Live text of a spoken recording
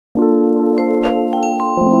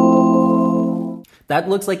That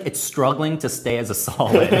looks like it's struggling to stay as a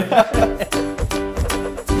solid.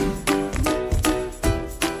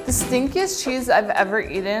 The stinkiest cheese I've ever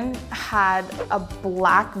eaten had a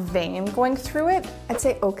black vein going through it. I'd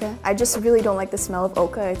say oca. I just really don't like the smell of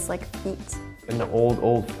oca. It's like feet. An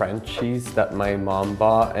old French cheese that my mom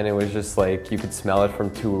bought, and it was just like, you could smell it from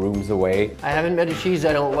 2 rooms away. I haven't met a cheese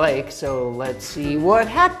I don't like, so let's see what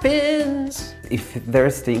happens. If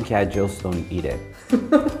there's stinky, I just don't eat it.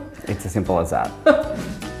 It's as simple as that.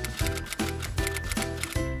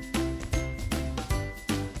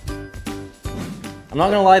 I'm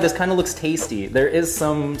not gonna lie, this kind of looks tasty. There is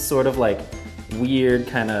some sort of like weird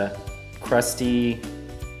kind of crusty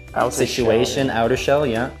situation, outer shell,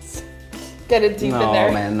 yeah. Get it deep in there.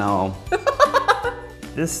 No, man, no.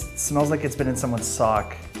 This smells like it's been in someone's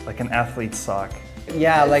sock, like an athlete's sock.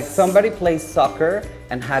 Yeah, like somebody plays soccer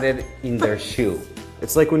and had it in their shoe.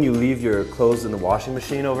 It's like when you leave your clothes in the washing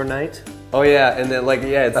machine overnight. Oh yeah, and then like,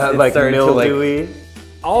 yeah, it's like starting to like... mildewy.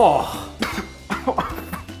 Oh!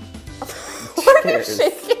 Why are you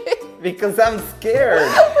shaking? Because I'm scared.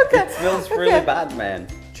 Okay. It smells really bad, man.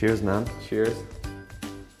 Cheers, man. Cheers.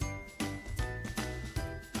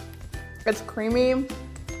 It's creamy.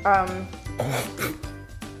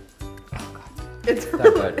 It's Not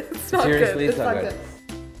really, good. it's not Seriously, good. it's not good.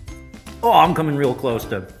 Oh, I'm coming real close,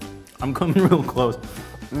 Deb. I'm coming real close.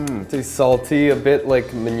 Tastes salty, a bit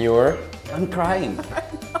like manure. I'm crying.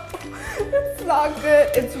 It's not good.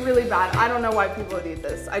 It's really bad. I don't know why people would eat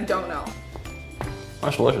this. I don't know.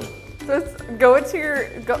 That's delicious. Just go into your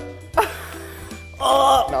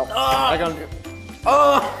Oh! No, Oh! I can't do.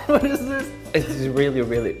 Oh! What is this? It's really,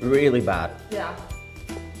 really, really bad. Yeah.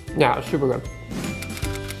 Yeah, it's super good.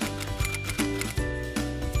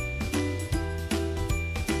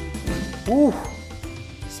 Ooh,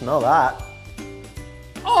 smell that.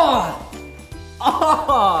 Oh!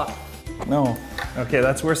 Oh! No. Okay,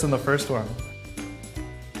 that's worse than the first one.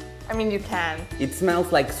 I mean, you can. It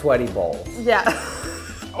smells like sweaty balls. Yeah.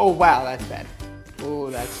 Oh wow, that's bad. Oh,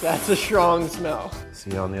 that's a strong smell.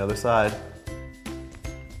 See you on the other side.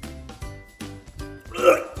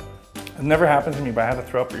 It never happened to me, but I had to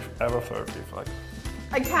throw up reflex.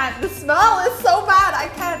 I can't. The smell is so bad. I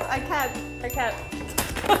can't. I can't. I can't.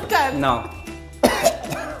 I can't. No.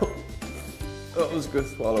 That was good.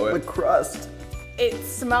 Swallow it. The crust. It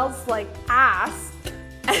smells like ass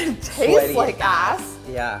and tastes Sweaty like ass.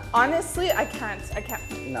 Yeah. Honestly, I can't. I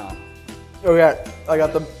can't. No. Okay, I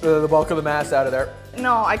got the bulk of the mass out of there.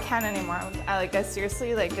 No, I can't anymore. I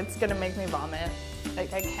seriously, like, it's gonna make me vomit.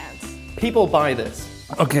 Like, I can't. People buy this.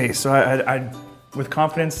 Okay, so I with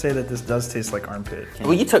confidence say that this does taste like armpit.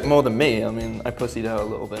 Well, you took more than me. I mean, I pussied out a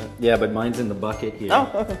little bit. Yeah, but mine's in the bucket here.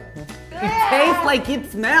 Oh, okay. It tastes like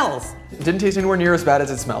it smells. It didn't taste anywhere near as bad as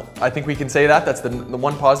it smelled. I think we can say that. That's the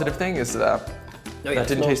one positive thing is that that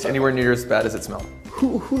didn't taste anywhere near as bad as it smelled.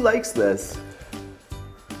 Who likes this?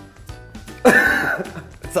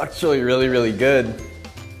 It's actually really, really good.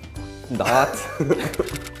 Not.